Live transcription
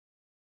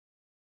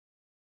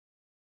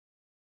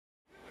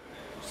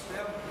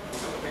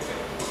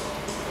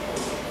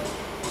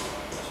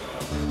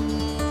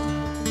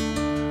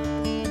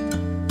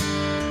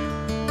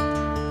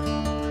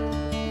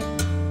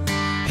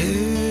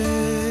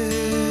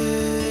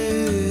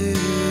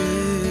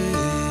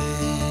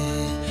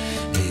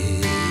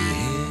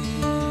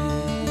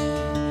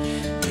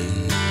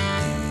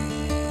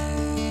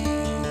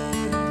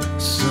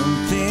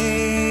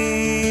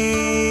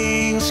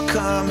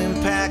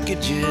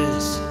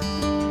pages,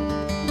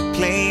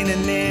 plain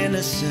and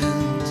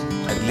innocent,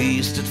 at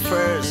least at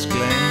first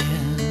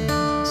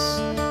glance.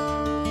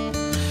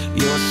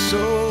 You're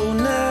so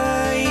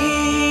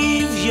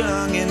naive,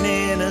 young and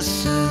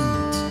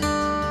innocent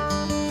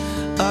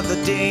of the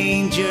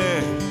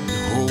danger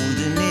you're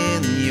holding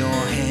in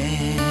your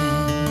hand.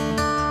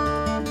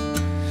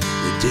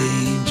 The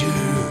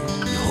danger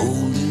you're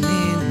holding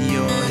in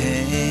your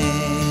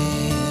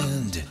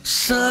hand.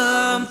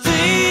 Some things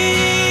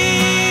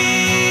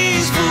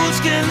fools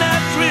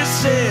cannot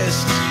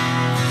resist.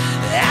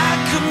 I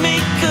could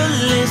make a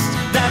list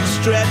that would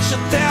stretch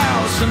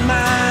 1,000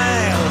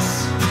 miles.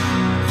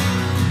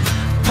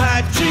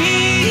 Pipe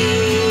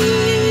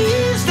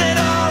dreams that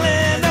all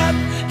end up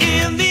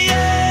in the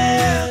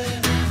air,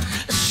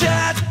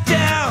 shut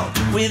down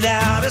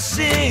without a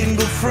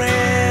single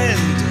friend.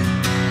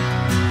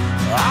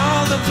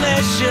 All the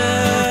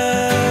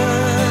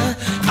pleasure,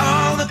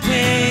 all the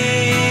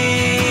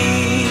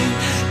pain.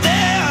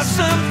 There are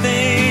some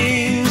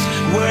things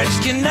words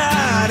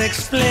cannot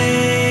explain.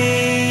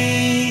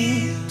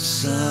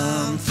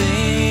 Some things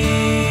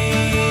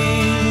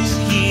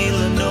heal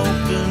an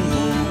open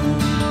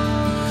wound,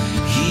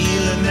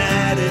 heal an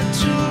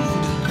attitude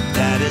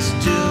that is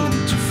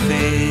doomed to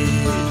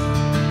fail.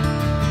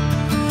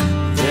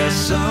 There's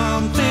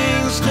some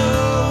things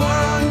no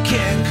one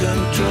can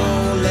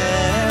control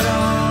at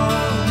all,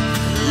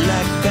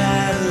 like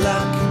bad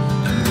luck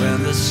and when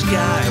the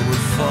sky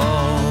would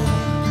fall.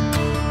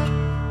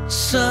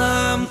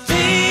 Some things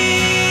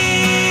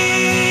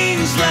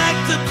like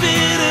the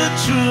bitter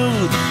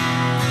truth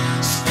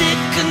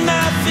stick a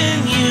knife in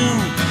you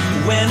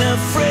when a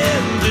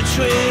friend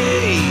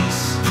betrays.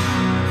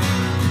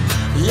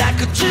 Like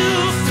a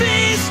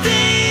two-faced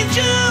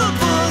angel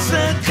pulls a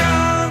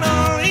con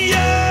on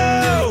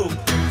you,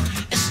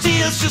 it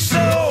steals your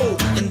soul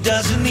and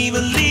doesn't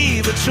even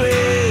leave a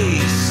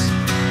trace.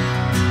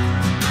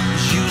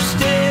 You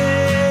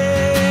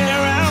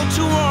stare out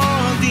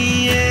toward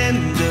the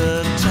end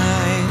of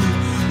time,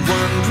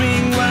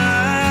 wondering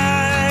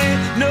why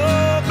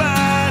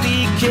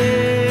nobody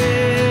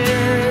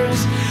cares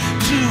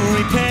to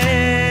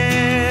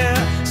repair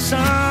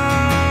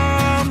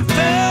something.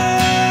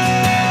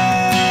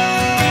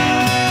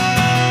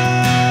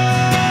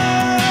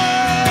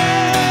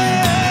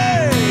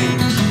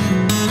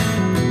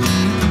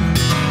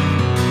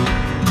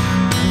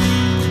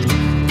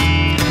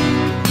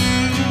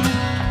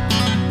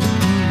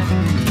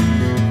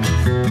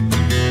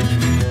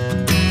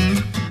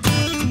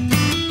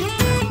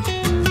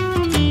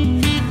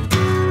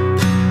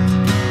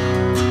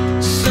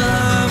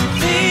 Some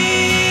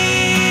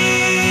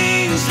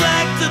things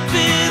like the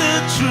bitter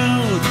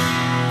truth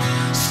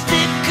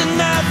stick a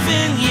knife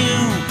in you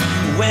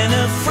when a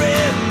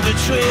friend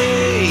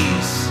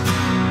betrays.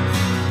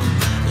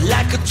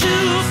 Like a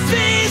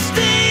two-faced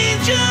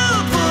angel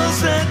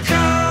pulls a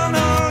con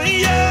on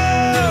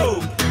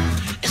you,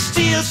 it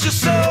steals your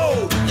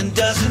soul and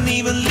doesn't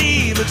even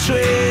leave a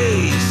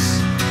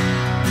trace.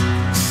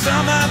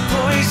 Some are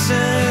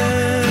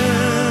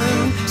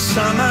poison,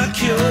 some are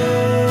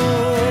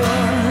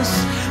cures.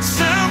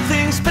 Some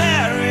things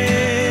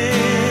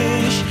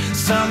perish,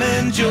 some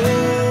endure.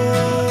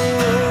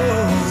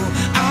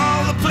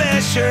 All the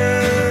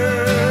pleasure,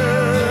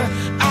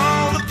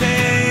 all the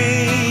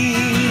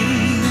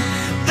pain.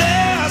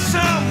 There are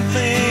some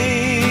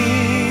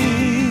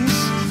things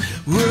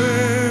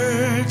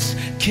words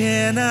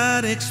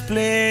cannot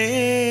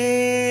explain.